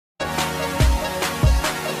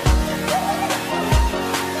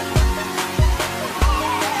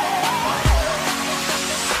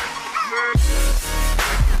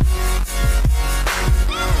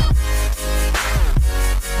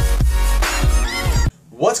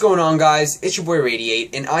going on, guys? It's your boy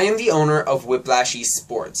Radiate, and I am the owner of WhipLash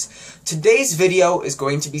eSports. Today's video is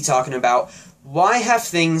going to be talking about why have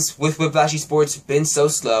things with WhipLash eSports been so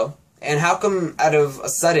slow, and how come out of a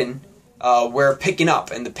sudden we're picking up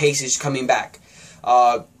and the pace is coming back.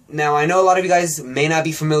 Now, I know a lot of you guys may not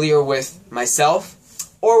be familiar with myself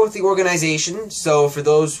or with the organization, so for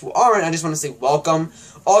those who aren't, I just want to say welcome.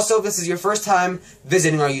 Also, if this is your first time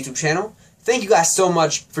visiting our YouTube channel, thank you guys so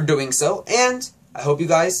much for doing so, and I hope you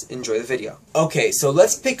guys enjoy the video. Okay, so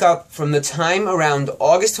let's pick up from the time around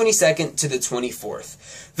August 22nd to the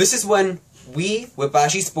 24th. This is when we,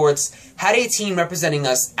 WhipLash eSports, had a team representing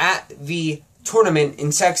us at the tournament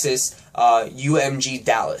in Texas, UMG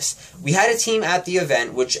Dallas. We had a team at the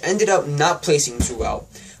event which ended up not placing too well,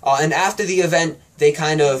 and after the event they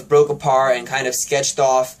kind of broke apart and kind of sketched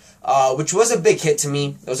off, which was a big hit to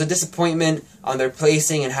me. It was a disappointment on their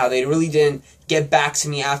placing and how they really didn't get back to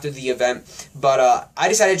me after the event, but I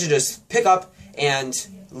decided to just pick up and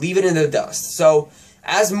leave it in the dust. So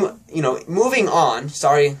as moving on,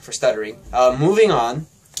 sorry for stuttering, moving on,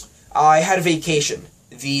 I had a vacation.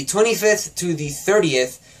 The 25th to the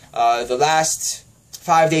 30th, the last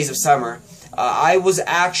 5 days of summer, I was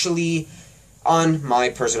actually on my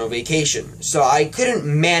personal vacation. So I couldn't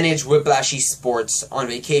manage WhipLash eSports on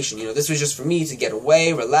vacation. This was just for me to get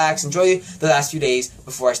away, relax, enjoy the last few days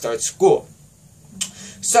before I start school.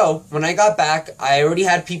 So when I got back, I already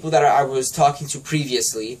had people that I was talking to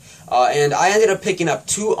previously, and I ended up picking up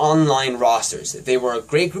 2 online rosters. They were a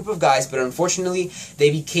great group of guys, but unfortunately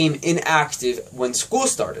they became inactive when school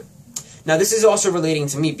started. Now this is also relating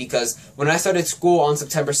to me because when I started school on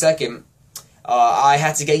September 2nd, I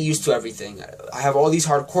had to get used to everything. I have all these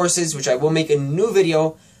hard courses, which I will make a new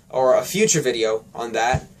video or a future video on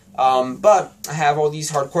that. But I have all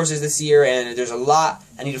these hard courses this year, and there's a lot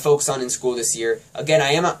I need to focus on in school this year. Again,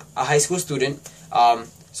 I am a high school student,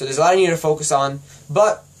 so there's a lot I need to focus on.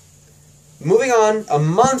 But moving on, a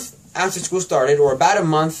month after school started, or about a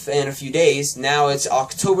month and a few days, now it's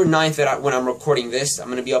October 9th when I'm recording this. I'm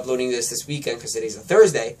going to be uploading this weekend because today's a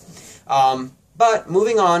Thursday. But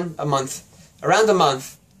moving on around a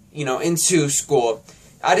month, into school,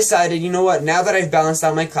 I decided, you know what, now that I've balanced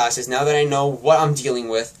out my classes, now that I know what I'm dealing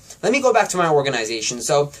with, let me go back to my organization.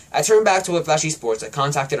 So I turned back to WhipLash eSports. I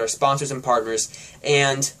contacted our sponsors and partners,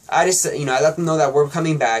 and I just, I let them know that we're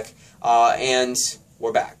coming back, and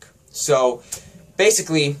we're back. So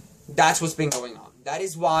basically, that's what's been going on. That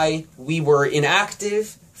is why we were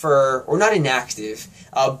inactive or not inactive,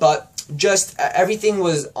 but just everything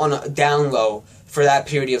was on a down low for that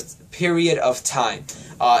period of time.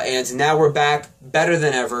 And now we're back better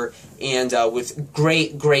than ever, and with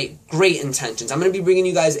great intentions. I'm going to be bringing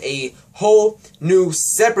you guys a whole new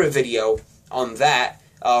separate video on that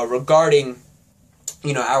regarding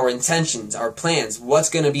our intentions, our plans, what's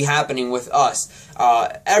going to be happening with us,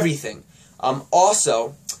 everything.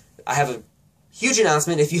 Also, I have a huge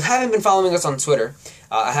announcement. If you haven't been following us on Twitter,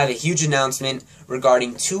 I have a huge announcement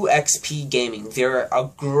regarding 2XP Gaming. They're a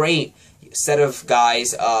great set of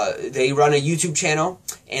guys. They run a YouTube channel,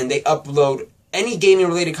 and they upload any gaming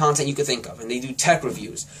related content you could think of, and they do tech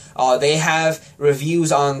reviews. They have reviews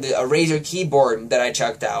on the Razer keyboard that I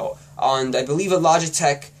checked out, on I believe a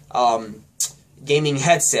Logitech gaming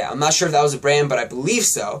headset. I'm not sure if that was a brand, but I believe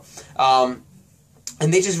so. And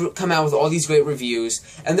they just come out with all these great reviews,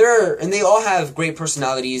 and they all have great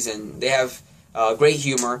personalities, and they have great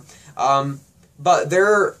humor. But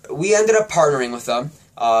we ended up partnering with them.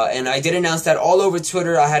 And I did announce that all over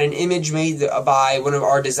Twitter. I had an image made by one of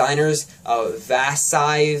our designers,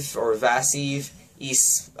 Vasiv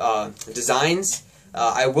Designs.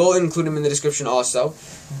 I will include him in the description also.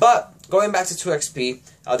 But going back to 2XP,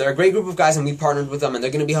 they're a great group of guys, and we partnered with them, and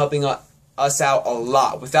they're going to be helping us out a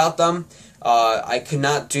lot. Without them, I could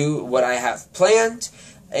not do what I have planned,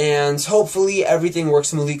 and hopefully everything works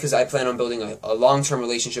smoothly because I plan on building a long-term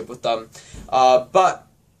relationship with them. But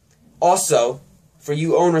also, for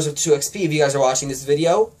you owners of 2XP, if you guys are watching this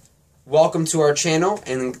video, welcome to our channel,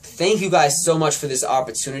 and thank you guys so much for this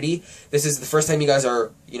opportunity. This is the first time you guys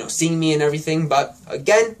are, seeing me and everything, but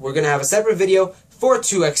again, we're going to have a separate video for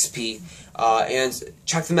 2XP, and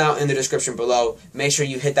check them out in the description below. Make sure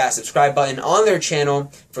you hit that subscribe button on their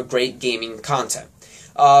channel for great gaming content.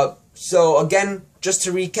 So again, just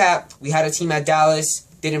to recap, we had a team at Dallas,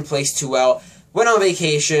 didn't place too well, went on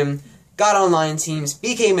vacation, got online teams,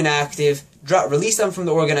 became inactive, released them from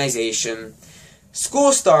the organization.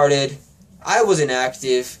 School started. I was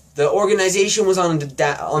inactive. The organization was on the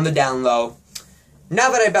down low. Now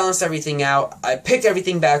that I balanced everything out, I picked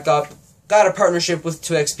everything back up, got a partnership with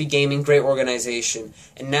 2XP Gaming, great organization,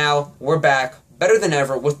 and now we're back better than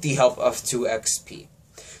ever with the help of 2XP.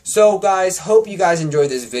 So guys, hope you guys enjoyed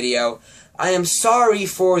this video. I am sorry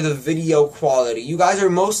for the video quality. You guys are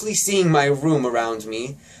mostly seeing my room around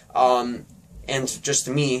me, and just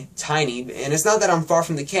me, tiny, and it's not that I'm far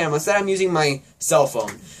from the camera, it's that I'm using my cell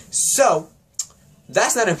phone. So,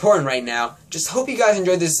 that's not important right now. Just hope you guys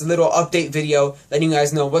enjoyed this little update video, letting you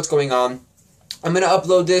guys know what's going on. I'm going to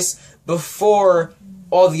upload this before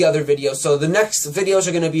all the other videos. So the next videos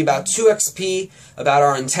are going to be about 2XP, about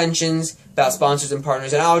our intentions, about sponsors and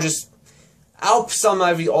partners, and I'll sum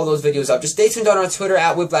all those videos up. Just stay tuned on our Twitter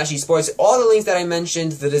at WhipLash eSports. All the links that I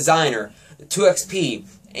mentioned, the designer, 2XP,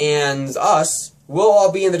 and us, will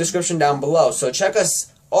all be in the description down below. So check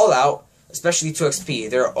us all out, especially 2XP.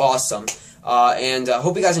 They're awesome. And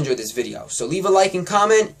hope you guys enjoyed this video. So leave a like and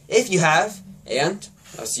comment if you have, and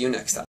I'll see you next time.